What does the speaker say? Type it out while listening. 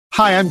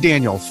Hi, I'm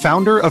Daniel,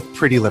 founder of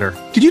Pretty Litter.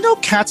 Did you know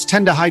cats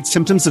tend to hide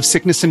symptoms of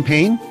sickness and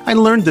pain? I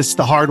learned this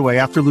the hard way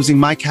after losing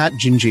my cat,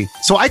 Gingy.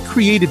 So I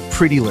created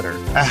Pretty Litter,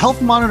 a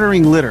health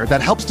monitoring litter that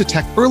helps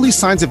detect early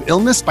signs of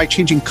illness by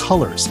changing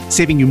colors,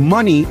 saving you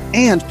money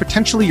and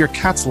potentially your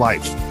cat's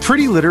life.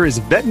 Pretty Litter is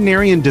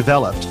veterinarian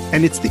developed,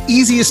 and it's the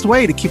easiest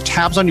way to keep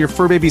tabs on your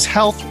fur baby's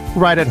health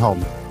right at home.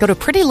 Go to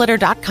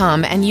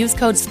prettylitter.com and use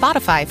code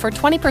SPOTIFY for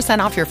 20%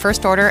 off your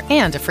first order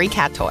and a free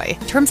cat toy.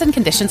 Terms and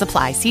conditions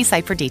apply. See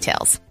site for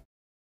details.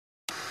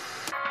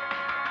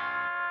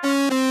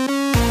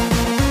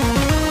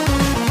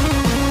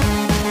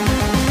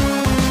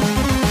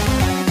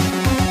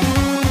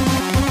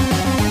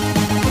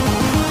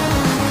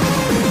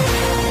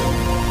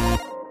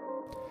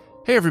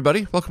 Hey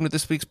everybody, welcome to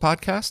this week's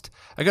podcast.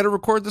 I got to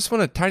record this one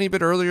a tiny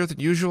bit earlier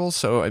than usual,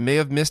 so I may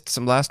have missed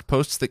some last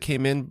posts that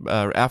came in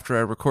after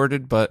I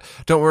recorded, but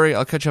don't worry,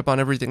 I'll catch up on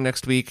everything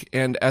next week,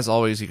 and as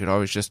always, you can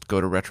always just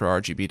go to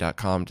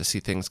RetroRGB.com to see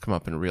things come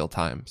up in real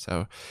time.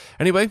 So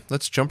anyway,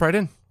 let's jump right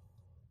in.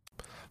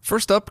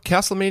 First up,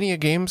 Castlemania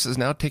Games is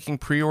now taking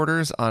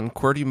pre-orders on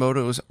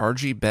QWERTYmoto's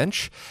RG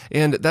Bench,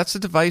 and that's a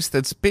device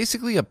that's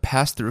basically a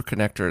pass-through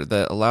connector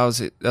that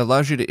allows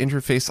you to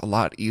interface a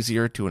lot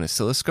easier to an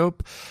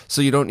oscilloscope, so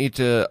you don't need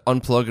to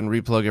unplug and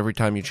replug every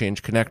time you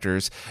change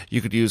connectors. You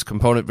could use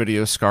component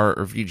video, SCART,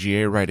 or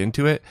VGA right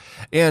into it,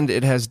 and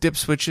it has dip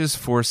switches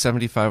for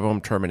 75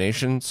 ohm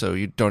termination, so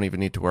you don't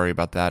even need to worry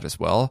about that as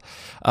well.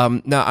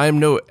 Now, I'm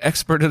no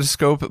expert at a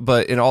scope,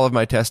 but in all of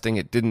my testing,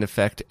 it didn't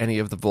affect any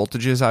of the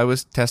voltages I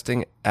was testing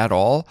at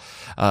all,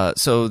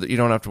 so that you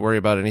don't have to worry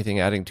about anything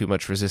adding too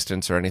much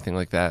resistance or anything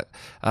like that.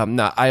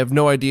 Now, I have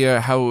no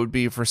idea how it would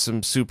be for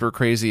some super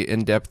crazy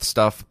in-depth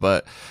stuff,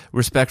 but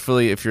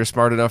respectfully, if you're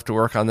smart enough to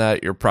work on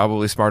that, you're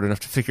probably smart enough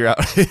to figure out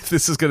if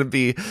this is going to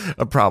be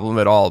a problem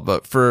at all.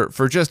 But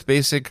for just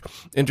basic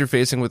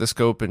interfacing with a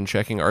scope and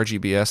checking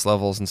RGBS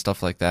levels and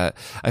stuff like that,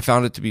 I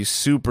found it to be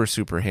super,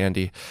 super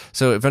handy.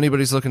 So if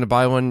anybody's looking to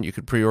buy one, you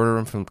could pre-order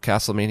them from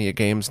Castlemania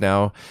Games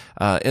now.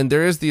 And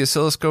there is the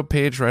oscilloscope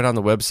page right on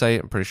the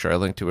website. I'm pretty sure I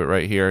linked to it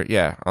right here.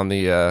 Yeah, on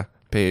the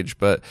page.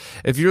 But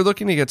if you're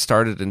looking to get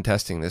started in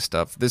testing this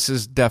stuff, this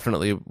is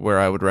definitely where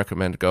I would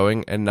recommend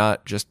going, and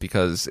not just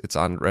because it's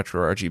on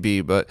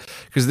RetroRGB, but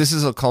because this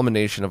is a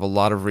culmination of a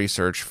lot of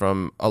research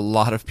from a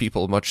lot of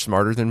people much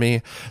smarter than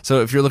me.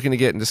 So if you're looking to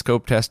get into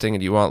scope testing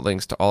and you want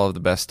links to all of the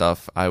best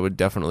stuff, I would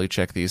definitely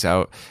check these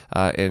out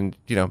and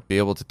be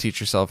able to teach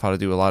yourself how to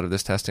do a lot of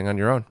this testing on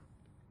your own.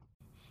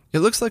 It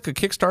looks like a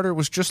Kickstarter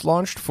was just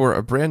launched for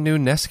a brand new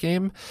NES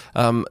game.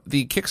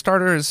 The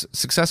Kickstarter is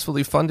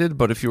successfully funded,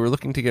 but if you were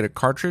looking to get a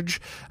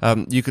cartridge,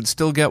 you could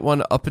still get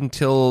one up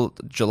until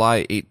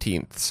July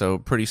 18th, so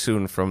pretty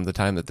soon from the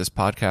time that this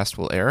podcast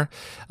will air.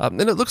 And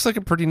it looks like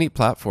a pretty neat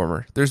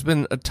platformer. There's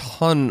been a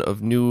ton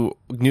of new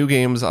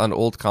games on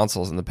old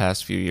consoles in the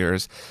past few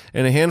years,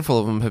 and a handful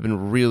of them have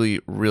been really,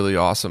 really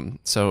awesome.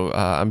 So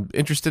I'm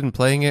interested in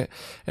playing it,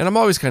 and I'm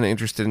always kind of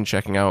interested in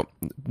checking out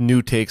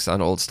new takes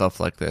on old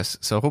stuff like this.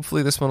 So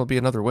hopefully this one will be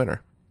another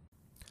winner.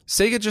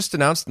 Sega just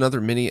announced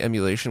another mini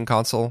emulation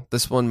console,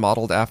 this one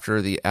modeled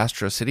after the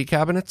Astro City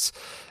cabinets.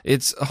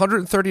 It's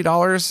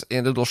 $130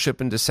 and it'll ship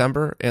in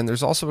December, and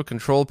there's also a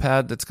control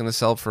pad that's going to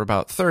sell for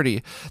about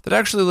 $30 that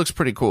actually looks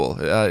pretty cool.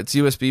 It's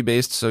USB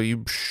based, so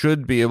you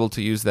should be able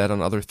to use that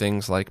on other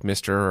things like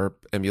Mister or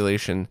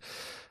emulation.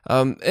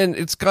 And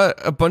it's got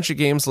a bunch of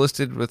games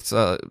listed with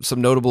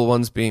some notable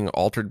ones being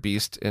Altered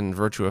Beast and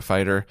Virtua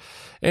Fighter,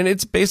 and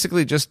it's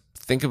basically just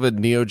think of a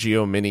Neo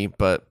Geo Mini,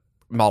 but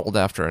modeled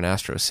after an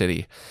Astro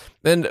City.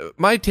 And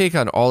my take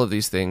on all of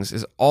these things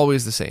is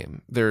always the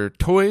same. They're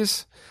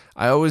toys.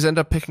 I always end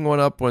up picking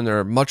one up when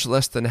they're much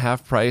less than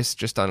half price,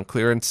 just on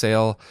clearance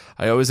sale.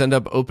 I always end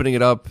up opening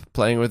it up,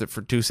 playing with it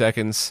for 2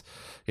 seconds,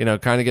 kind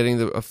of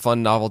getting a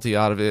fun novelty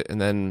out of it, and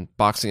then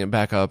boxing it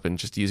back up and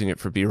just using it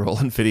for B-roll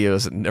and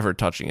videos and never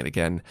touching it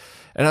again.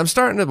 And I'm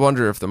starting to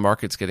wonder if the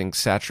market's getting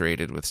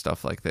saturated with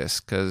stuff like this,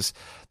 because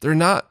they're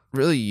not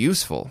really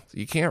useful.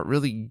 You can't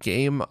really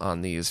game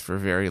on these for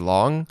very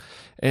long,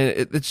 and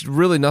it's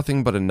really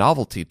nothing but a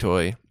novelty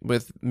toy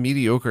with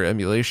mediocre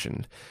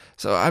emulation.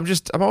 So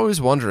I'm always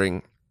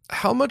wondering,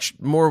 how much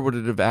more would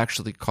it have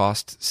actually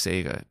cost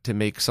Sega to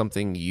make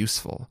something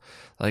useful?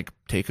 Like,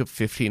 take a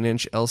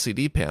 15-inch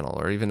LCD panel,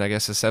 or even, I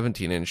guess, a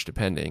 17-inch,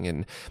 depending,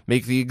 and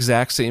make the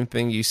exact same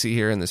thing you see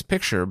here in this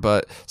picture,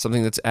 but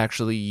something that's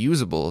actually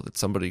usable, that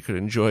somebody could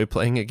enjoy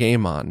playing a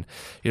game on.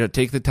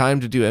 Take the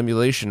time to do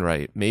emulation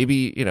right.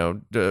 Maybe,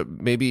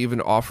 maybe even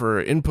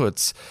offer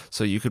inputs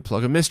so you could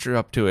plug a Mister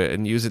up to it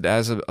and use it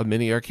as a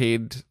mini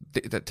arcade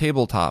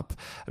tabletop.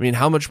 I mean,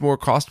 how much more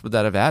cost would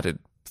that have added?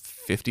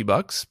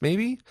 $50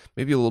 maybe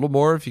a little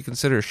more if you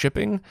consider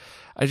shipping.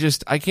 I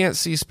can't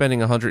see spending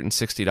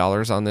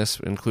 $160 on this,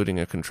 including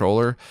a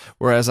controller,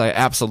 whereas I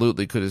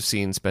absolutely could have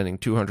seen spending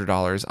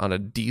 $200 on a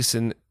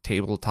decent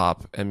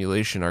tabletop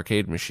emulation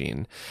arcade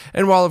machine.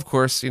 And while, of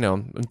course,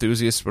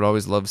 enthusiasts would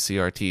always love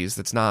CRTs,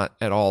 that's not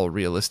at all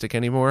realistic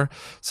anymore.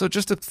 So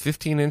just a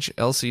 15-inch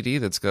LCD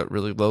that's got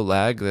really low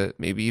lag that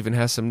maybe even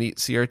has some neat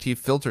CRT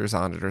filters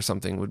on it or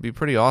something would be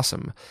pretty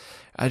awesome.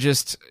 I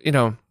just,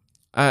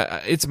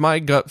 it's my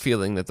gut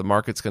feeling that the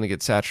market's going to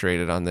get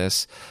saturated on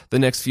this. The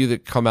next few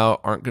that come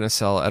out aren't going to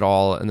sell at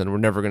all, and then we're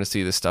never going to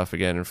see this stuff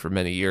again for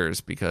many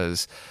years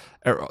because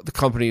the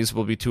companies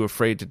will be too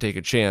afraid to take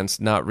a chance,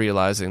 not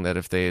realizing that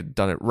if they had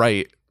done it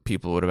right,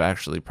 people would have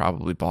actually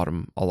probably bought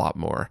them a lot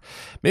more.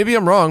 Maybe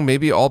I'm wrong.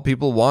 Maybe all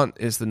people want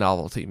is the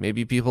novelty.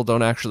 Maybe people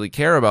don't actually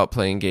care about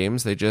playing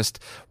games. They just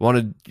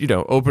want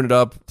to, open it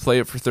up, play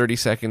it for 30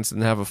 seconds,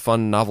 and have a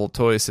fun, novel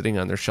toy sitting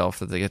on their shelf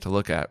that they get to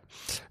look at.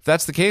 If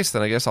that's the case,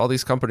 then I guess all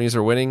these companies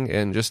are winning,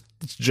 and it's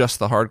just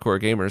the hardcore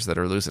gamers that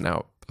are losing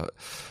out. But,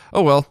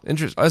 oh well,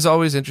 as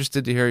always,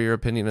 interested to hear your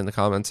opinion in the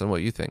comments on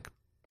what you think.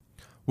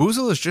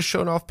 Woozle has just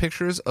shown off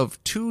pictures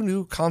of 2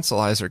 new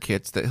consolizer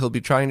kits that he'll be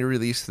trying to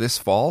release this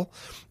fall.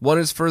 One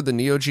is for the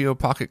Neo Geo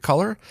Pocket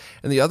Color,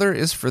 and the other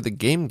is for the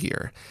Game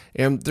Gear.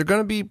 And they're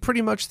going to be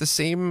pretty much the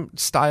same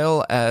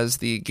style as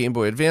the Game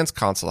Boy Advance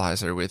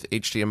consolizer with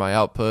HDMI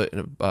output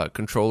and a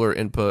controller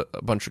input,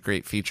 a bunch of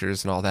great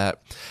features and all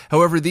that.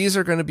 However, these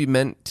are going to be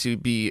meant to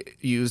be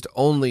used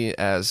only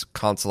as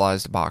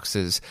consolized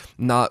boxes,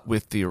 not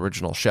with the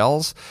original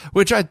shells,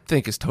 which I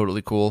think is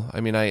totally cool.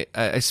 I mean, I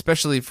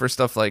especially for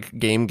stuff like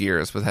Game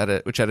Gears,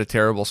 which had a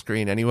terrible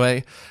screen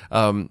anyway.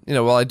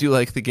 While I do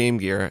like the Game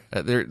Gear,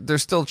 they're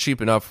still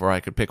cheap enough where I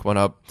could pick one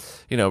up,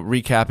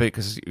 recap it,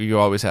 because you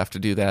always have to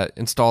do that,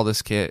 install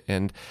this kit,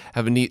 and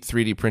have a neat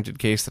 3D printed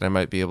case that I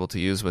might be able to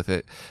use with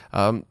it.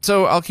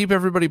 So I'll keep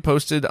everybody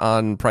posted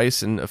on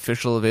price and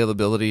official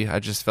availability. I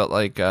just felt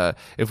like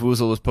if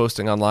Woozle was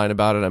posting online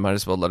about it, I might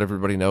as well let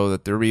everybody know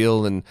that they're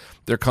real and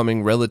they're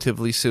coming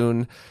relatively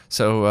soon.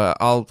 So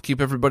I'll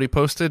keep everybody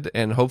posted,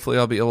 and hopefully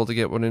I'll be able to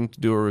get one in to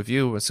do a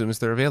review as soon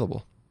as they're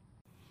available.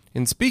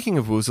 And speaking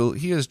of Woozle,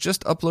 he has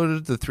just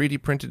uploaded the 3D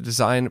printed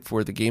design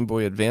for the Game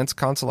Boy Advance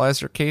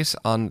consolizer case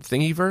on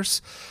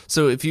Thingiverse.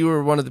 So if you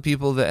were one of the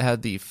people that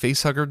had the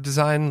facehugger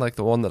design, like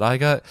the one that I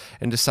got,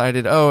 and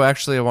decided,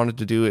 actually I wanted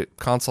to do it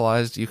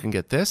consolized, you can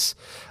get this.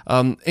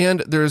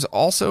 And there's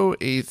also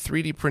a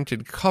 3D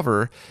printed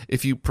cover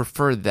if you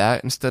prefer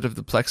that instead of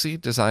the Plexi,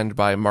 designed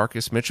by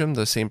Marcus Mitchum,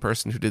 the same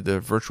person who did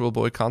the Virtual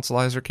Boy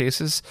consolizer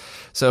cases.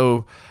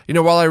 So,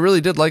 while I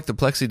really did like the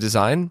Plexi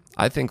design,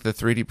 I think the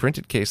 3D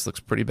printed case looks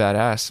pretty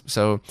badass.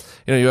 So,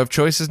 you have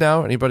choices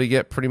now. Anybody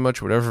get pretty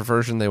much whatever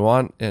version they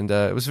want. And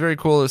it was very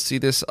cool to see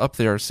this up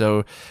there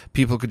so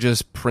people could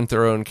just print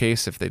their own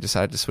case if they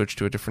decide to switch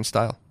to a different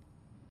style.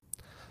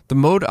 The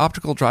Mode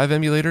optical drive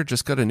emulator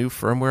just got a new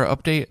firmware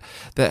update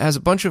that has a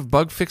bunch of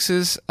bug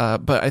fixes,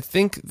 but I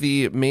think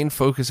the main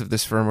focus of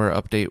this firmware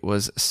update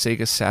was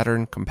Sega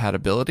Saturn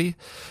compatibility.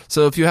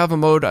 So if you have a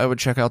Mode, I would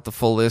check out the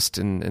full list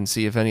and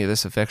see if any of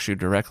this affects you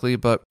directly.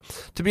 But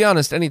to be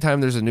honest, anytime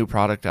there's a new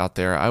product out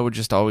there, I would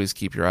just always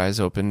keep your eyes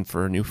open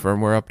for new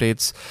firmware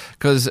updates,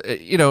 because,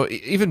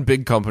 even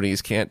big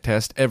companies can't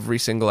test every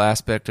single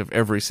aspect of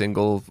every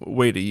single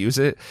way to use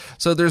it.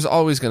 So there's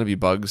always going to be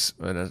bugs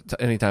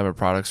anytime a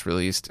product's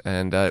released.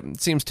 And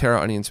it seems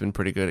Terra Onion's been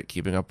pretty good at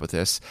keeping up with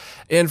this.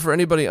 And for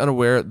anybody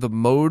unaware, the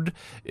Mode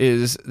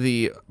is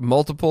the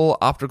multiple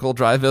optical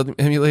drive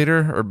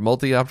emulator, or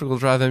multi-optical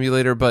drive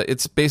emulator, but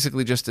it's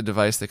basically just a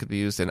device that could be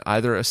used in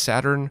either a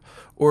Saturn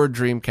or a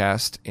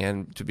Dreamcast,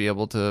 and to be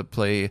able to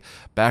play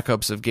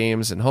backups of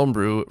games and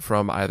homebrew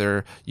from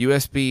either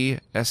USB,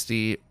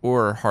 SD,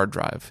 or hard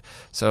drive.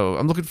 So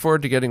I'm looking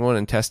forward to getting one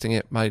and testing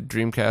it. My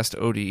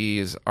Dreamcast ODE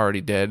is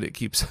already dead. It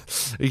keeps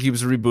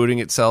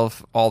rebooting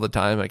itself all the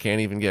time. I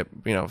can't even get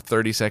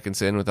 30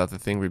 seconds in without the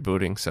thing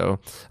rebooting. So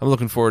I'm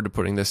looking forward to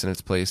putting this in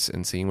its place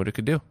and seeing what it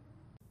could do.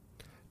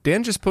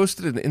 Dan just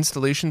posted an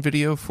installation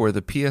video for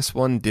the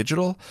PS1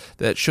 Digital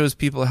that shows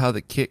people how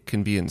the kit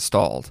can be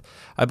installed.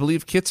 I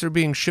believe kits are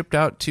being shipped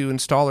out to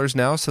installers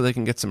now so they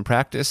can get some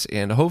practice,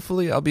 and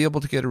hopefully I'll be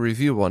able to get a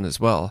review one as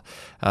well.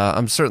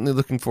 I'm certainly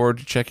looking forward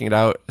to checking it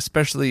out,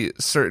 especially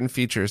certain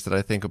features that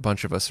I think a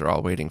bunch of us are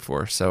all waiting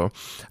for. So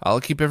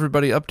I'll keep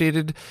everybody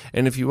updated,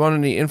 and if you want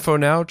any info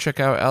now, check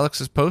out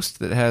Alex's post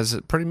that has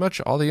pretty much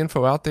all the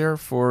info out there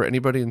for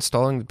anybody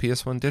installing the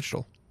PS1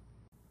 Digital.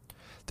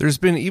 There's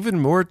been even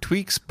more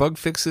tweaks, bug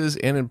fixes,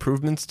 and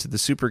improvements to the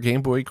Super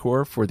Game Boy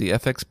core for the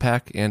FX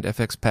Pack and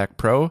FX Pack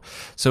Pro.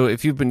 So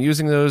if you've been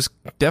using those,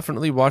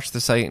 definitely watch the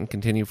site and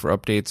continue for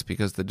updates,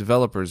 because the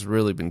developers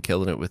really been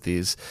killing it with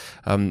these.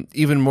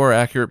 Even more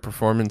accurate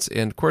performance,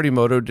 and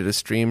Querdimoto did a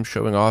stream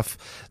showing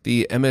off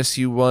the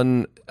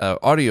MSU1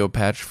 audio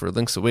patch for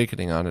Link's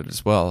Awakening on it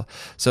as well.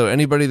 So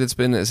anybody that's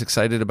been as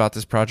excited about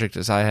this project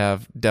as I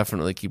have,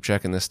 definitely keep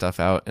checking this stuff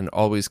out, and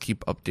always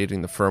keep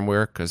updating the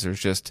firmware, because there's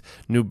just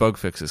new bug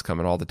fixes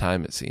coming all the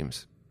time, it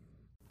seems.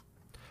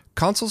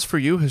 Consoles for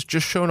You has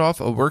just shown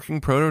off a working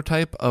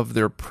prototype of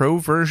their Pro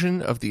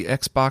version of the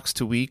Xbox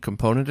to Wii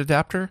component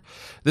adapter.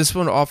 This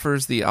one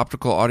offers the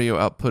optical audio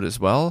output as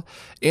well,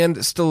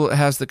 and still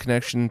has the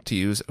connection to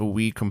use a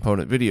Wii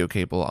component video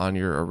cable on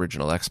your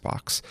original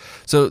Xbox.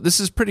 So this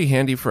is pretty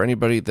handy for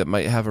anybody that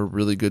might have a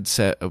really good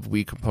set of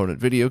Wii component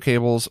video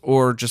cables,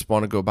 or just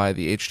want to go buy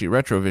the HD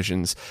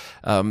Retrovisions,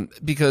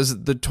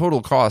 because the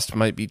total cost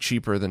might be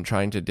cheaper than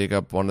trying to dig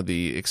up one of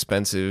the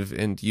expensive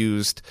and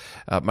used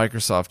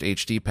Microsoft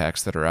HD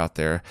packs that are out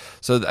there.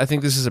 So I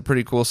think this is a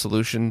pretty cool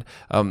solution.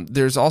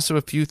 There's also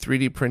a few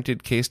 3D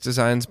printed case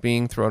designs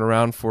being thrown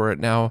around for it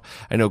now.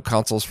 I know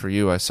Consoles for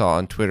You, I saw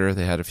on Twitter,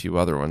 they had a few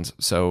other ones.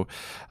 So,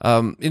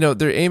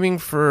 they're aiming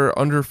for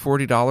under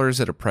 $40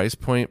 at a price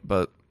point,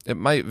 but it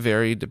might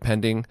vary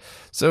depending.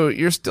 So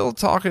you're still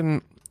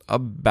talking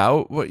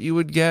about what you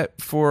would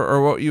get for,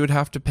 or what you would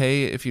have to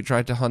pay if you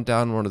tried to hunt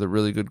down one of the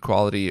really good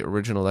quality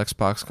original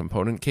Xbox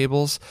component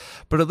cables,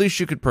 but at least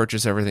you could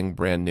purchase everything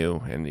brand new.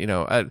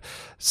 And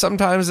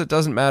sometimes it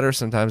doesn't matter,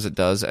 sometimes it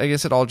does. I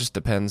guess it all just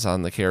depends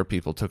on the care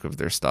people took of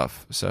their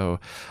stuff. So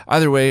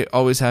either way,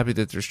 always happy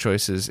that there's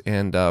choices,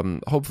 and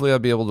hopefully I'll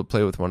be able to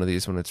play with one of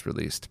these when it's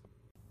released.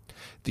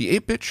 The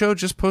 8-Bit Show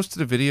just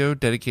posted a video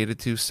dedicated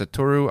to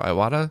Satoru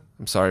Iwata,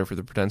 I'm sorry for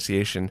the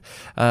pronunciation,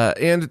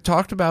 and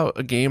talked about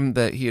a game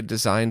that he had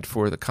designed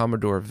for the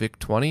Commodore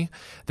VIC-20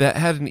 that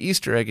had an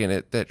Easter egg in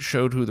it that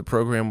showed who the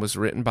program was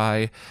written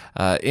by,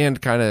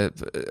 and kind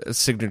of a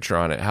signature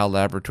on it, HAL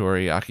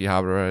Laboratory,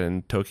 Akihabara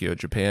in Tokyo,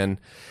 Japan.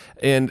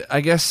 And I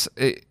guess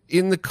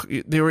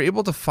they were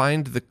able to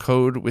find the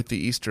code with the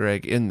Easter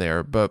egg in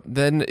there, but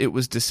then it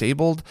was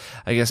disabled.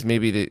 I guess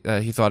maybe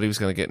he thought he was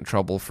going to get in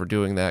trouble for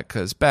doing that,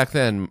 because back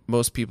then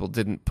most people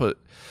didn't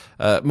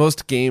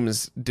most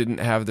games didn't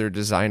have their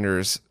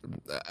designers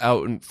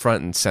out in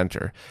front and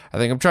center. I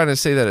think I'm trying to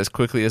say that as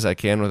quickly as I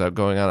can without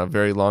going on a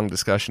very long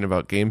discussion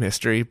about game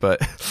history,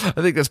 but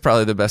I think that's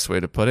probably the best way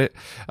to put it.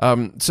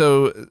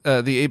 So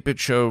the 8-Bit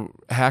Show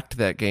hacked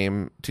that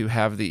game to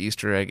have the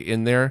Easter egg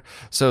in there,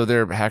 so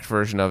their hacked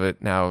version of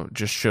it now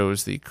just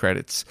shows the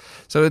credits.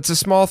 So it's a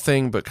small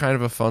thing, but kind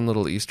of a fun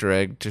little Easter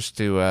egg, just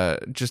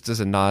as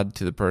a nod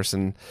to the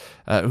person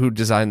who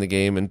designed the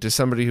game, and to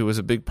somebody who was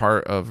a big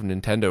part of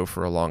Nintendo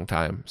for a long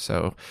time.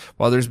 So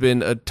while there's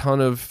been a ton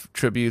of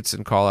tributes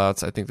and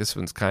call-outs, I think this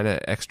one's kind of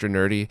extra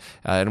nerdy,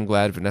 and I'm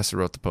glad Vanessa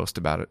wrote the post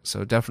about it.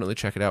 So definitely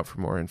check it out for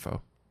more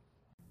info.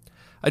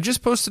 I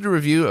just posted a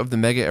review of the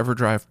Mega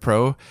EverDrive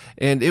Pro,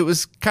 and it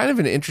was kind of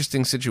an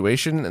interesting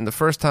situation, and the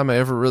first time I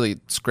ever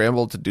really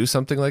scrambled to do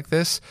something like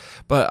this.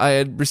 But I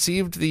had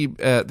received the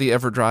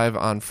EverDrive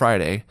on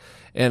Friday,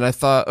 and I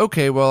thought,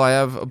 okay, well, I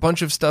have a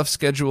bunch of stuff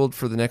scheduled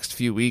for the next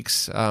few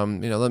weeks. Let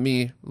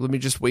me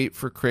just wait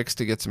for Crix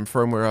to get some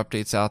firmware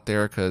updates out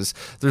there, because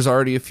there's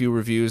already a few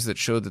reviews that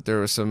showed that there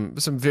were some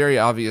very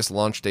obvious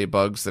launch day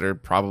bugs that are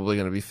probably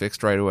going to be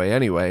fixed right away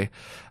anyway.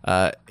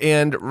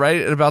 And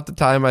right at about the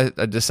time I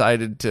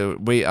decided to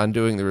wait on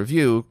doing the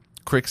review,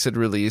 Crix had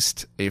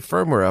released a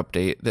firmware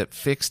update that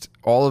fixed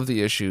all of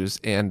the issues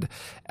and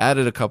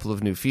added a couple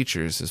of new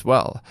features as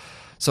well.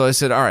 So I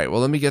said, all right,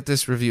 well, let me get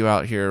this review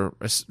out here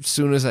as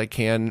soon as I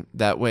can.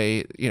 That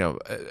way,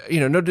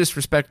 no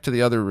disrespect to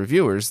the other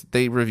reviewers.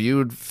 They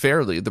reviewed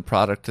fairly the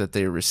product that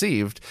they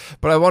received,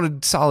 but I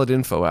wanted solid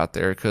info out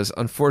there, because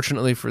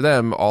unfortunately for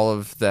them, all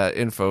of that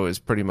info is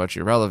pretty much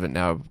irrelevant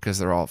now because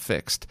they're all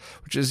fixed,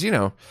 which is,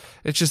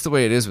 it's just the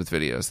way it is with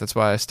videos. That's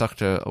why I stuck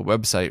to a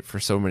website for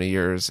so many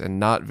years and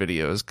not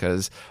videos,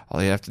 because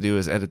all you have to do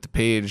is edit the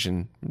page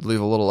and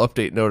leave a little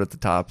update note at the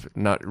top,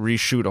 not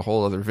reshoot a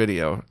whole other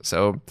video.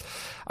 So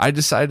I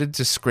decided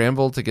to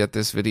scramble to get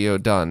this video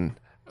done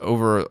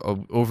over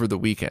the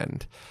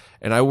weekend.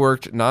 And I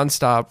worked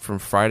nonstop from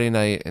Friday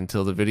night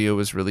until the video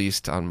was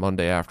released on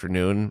Monday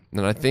afternoon.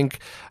 And I think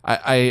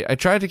I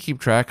tried to keep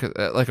track,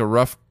 like a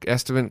rough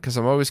estimate, because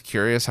I'm always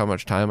curious how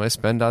much time I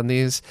spend on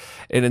these.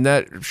 And in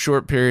that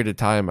short period of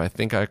time, I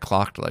think I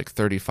clocked like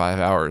 35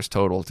 hours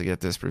total to get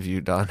this review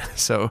done.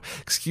 So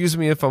excuse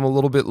me if I'm a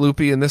little bit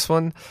loopy in this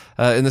one,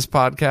 in this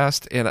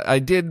podcast. And I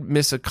did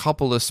miss a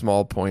couple of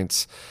small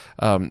points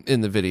in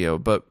the video,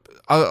 but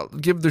I'll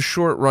give the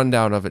short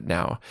rundown of it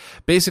now.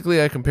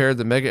 Basically, I compared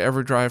the Mega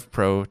EverDrive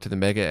Pro to the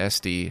Mega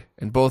SD,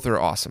 and both are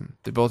awesome.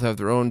 They both have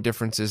their own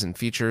differences and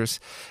features,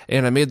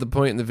 and I made the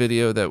point in the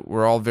video that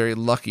we're all very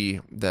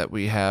lucky that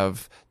we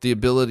have the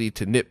ability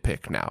to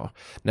nitpick now.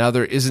 Now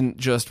there isn't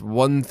just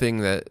one thing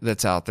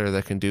that's out there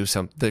that can do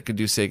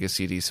Sega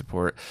CD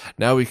support.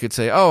 Now we could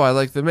say, oh, I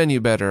like the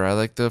menu better, I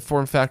like the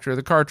form factor of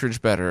the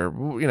cartridge better.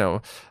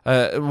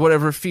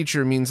 Whatever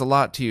feature means a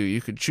lot to you,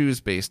 you could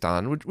choose based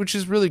on, which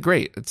is really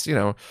great. It's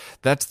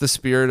that's the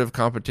spirit of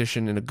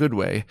competition in a good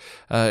way.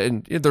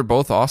 And they're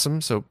both awesome,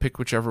 so pick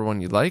whichever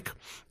one you like.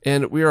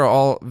 And we are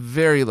all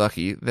very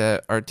lucky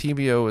that our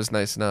TBO was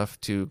nice enough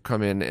to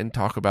come in and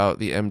talk about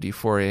the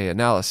MD4A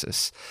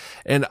analysis.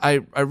 And I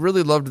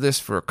really loved this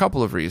for a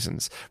couple of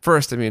reasons.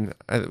 First,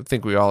 I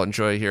think we all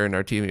enjoy hearing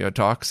our TBO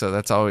talk, so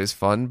that's always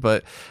fun.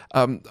 But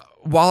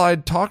while I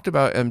talked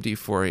about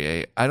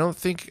MD4A, I don't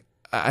think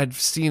I'd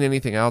seen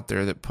anything out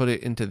there that put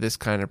it into this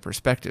kind of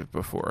perspective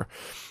before.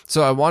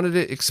 So I wanted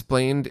it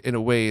explained in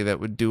a way that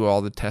would do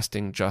all the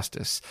testing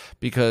justice,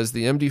 because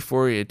the MD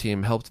Fourier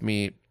team helped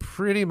me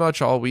pretty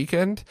much all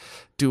weekend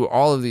do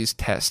all of these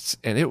tests,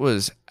 and it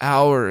was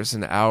hours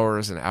and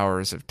hours and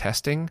hours of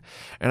testing.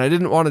 And I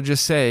didn't want to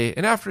just say,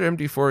 and after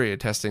MD Fourier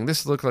testing,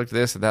 this looked like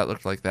this and that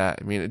looked like that.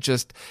 I mean,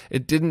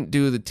 it didn't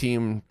do the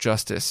team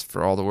justice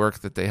for all the work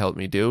that they helped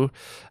me do.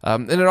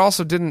 And it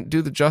also didn't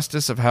do the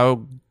justice of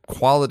how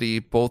quality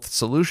both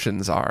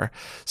solutions are.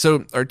 So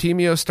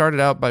Artemio started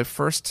out by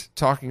first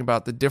talking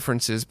about the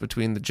differences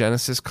between the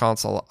Genesis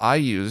console I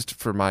used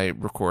for my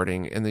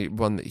recording and the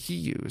one that he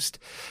used.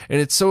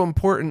 And it's so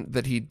important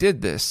that he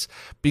did this,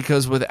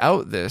 because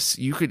without this,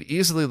 you could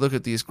easily look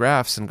at these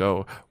graphs and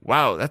go,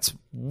 wow, that's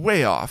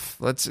way off.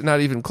 That's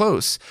not even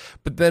close.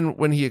 But then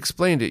when he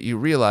explained it, you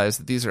realize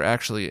that these are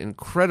actually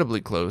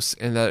incredibly close,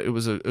 and that it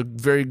was a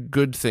very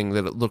good thing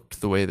that it looked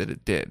the way that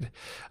it did.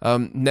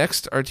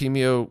 Next,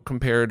 Artemio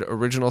compared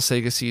original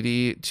Sega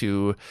CD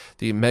to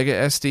the Mega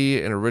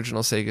SD and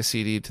original Sega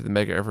CD to the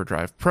Mega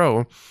EverDrive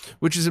Pro,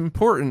 which is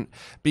important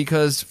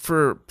because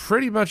for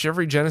pretty much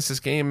every Genesis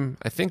game,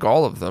 I think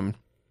all of them,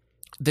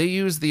 they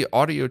use the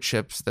audio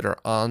chips that are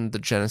on the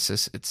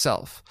Genesis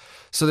itself.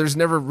 So there's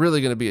never really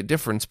going to be a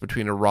difference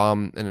between a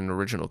ROM and an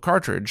original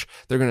cartridge.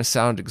 They're going to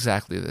sound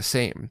exactly the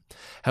same.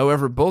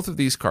 However, both of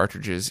these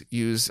cartridges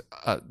use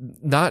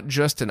not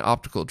just an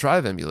optical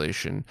drive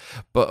emulation,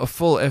 but a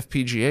full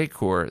FPGA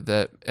core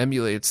that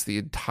emulates the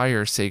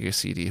entire Sega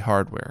CD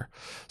hardware.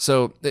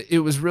 So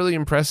it was really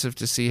impressive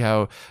to see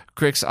how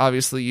Crix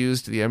obviously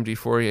used the MD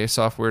Fourier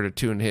software to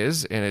tune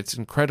his, and it's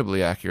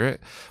incredibly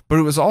accurate. But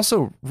it was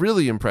also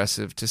really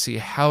impressive to see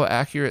how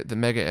accurate the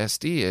Mega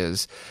SD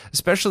is,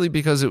 especially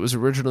because it was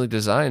originally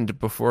designed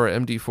before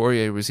MD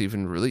Fourier was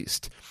even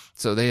released.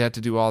 So they had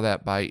to do all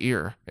that by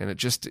ear, and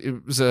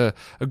it was a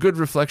good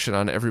reflection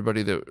on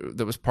everybody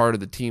that was part of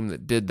the team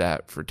that did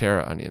that for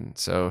Terra Onion.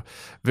 So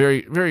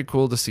very, very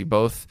cool to see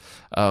both.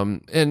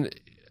 And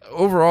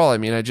overall, I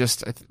mean,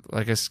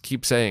 like I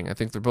keep saying, I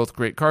think they're both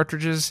great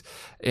cartridges,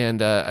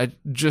 and I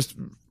just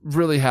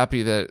really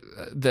happy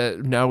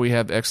that now we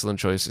have excellent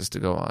choices to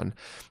go on.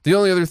 The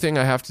only other thing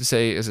I have to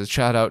say is a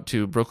shout out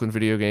to Brooklyn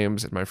Video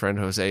Games and my friend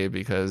Jose,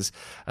 because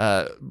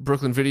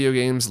Brooklyn Video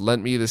Games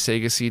lent me the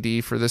Sega CD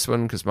for this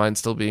one because mine's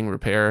still being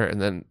repaired,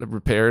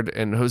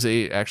 and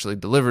Jose actually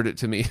delivered it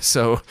to me,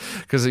 so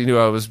because he knew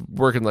I was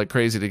working like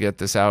crazy to get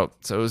this out.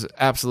 So it was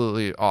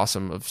absolutely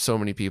awesome of so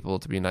many people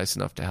to be nice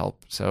enough to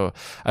help. So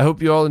I hope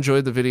you all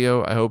enjoyed the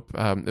video. I hope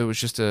it was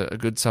just a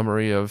good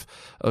summary of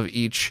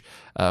each.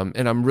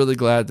 And I'm really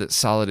glad that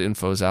solid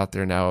info is out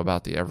there now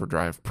about the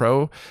EverDrive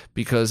Pro,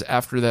 because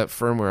after that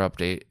firmware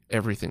update,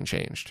 everything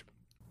changed.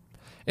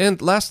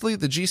 And lastly,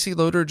 the GC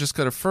loader just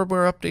got a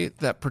firmware update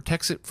that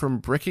protects it from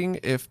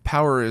bricking if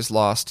power is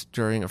lost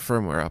during a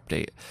firmware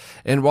update.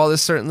 And while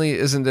this certainly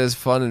isn't as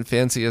fun and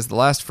fancy as the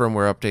last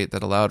firmware update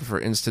that allowed for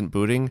instant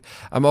booting,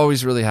 I'm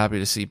always really happy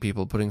to see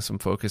people putting some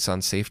focus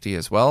on safety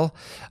as well.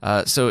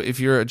 So if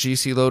you're a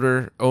GC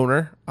loader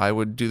owner, I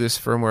would do this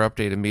firmware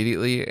update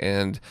immediately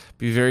and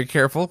be very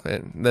careful.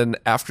 And then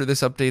after this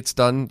update's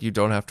done, you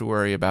don't have to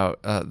worry about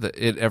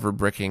it ever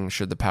bricking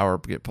should the power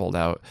get pulled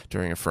out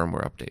during a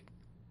firmware update.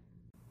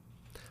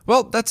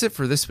 Well, that's it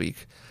for this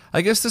week.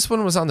 I guess this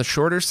one was on the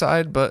shorter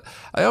side, but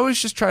I always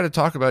just try to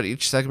talk about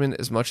each segment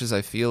as much as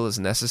I feel is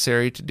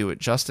necessary to do it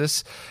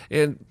justice.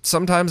 And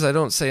sometimes I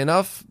don't say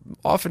enough.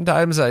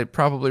 Oftentimes I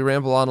probably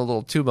ramble on a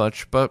little too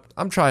much, but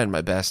I'm trying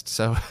my best.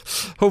 So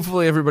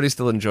hopefully everybody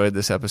still enjoyed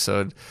this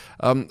episode.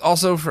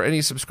 Also, for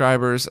any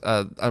subscribers,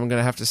 I'm going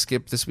to have to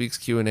skip this week's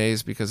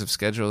Q&As because of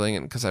scheduling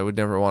and because I would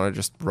never want to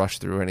just rush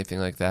through anything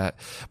like that.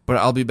 But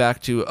I'll be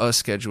back to a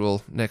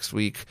schedule next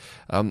week.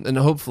 And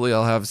hopefully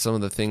I'll have some of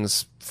the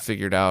things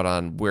figured out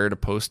on where to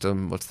post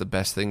them, what's the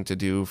best thing to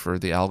do for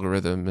the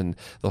algorithm and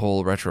the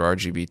whole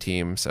RetroRGB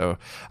team. So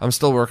I'm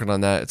still working on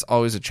that. It's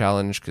always a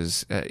challenge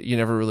because you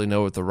never really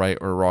know what the right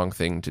or wrong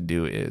thing to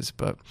do is.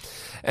 But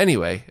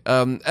anyway,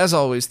 as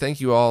always,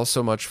 thank you all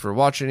so much for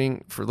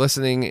watching, for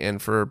listening,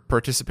 and for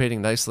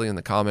participating nicely in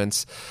the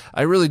comments.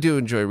 I really do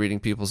enjoy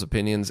reading people's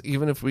opinions,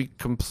 even if we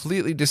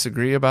completely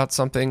disagree about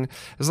something.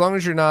 As long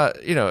as you're not,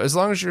 as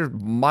long as you're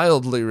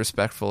mildly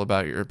respectful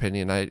about your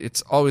opinion,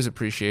 it's always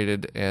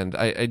appreciated. And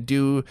I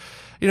do,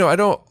 I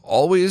don't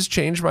always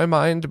change my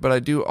mind, but I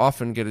do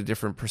often get a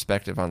different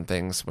perspective on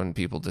things when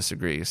people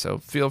disagree. So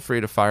feel free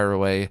to fire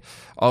away.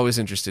 Always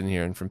interested in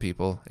hearing from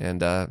people.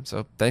 And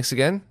so thanks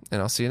again,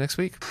 and I'll see you next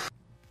week.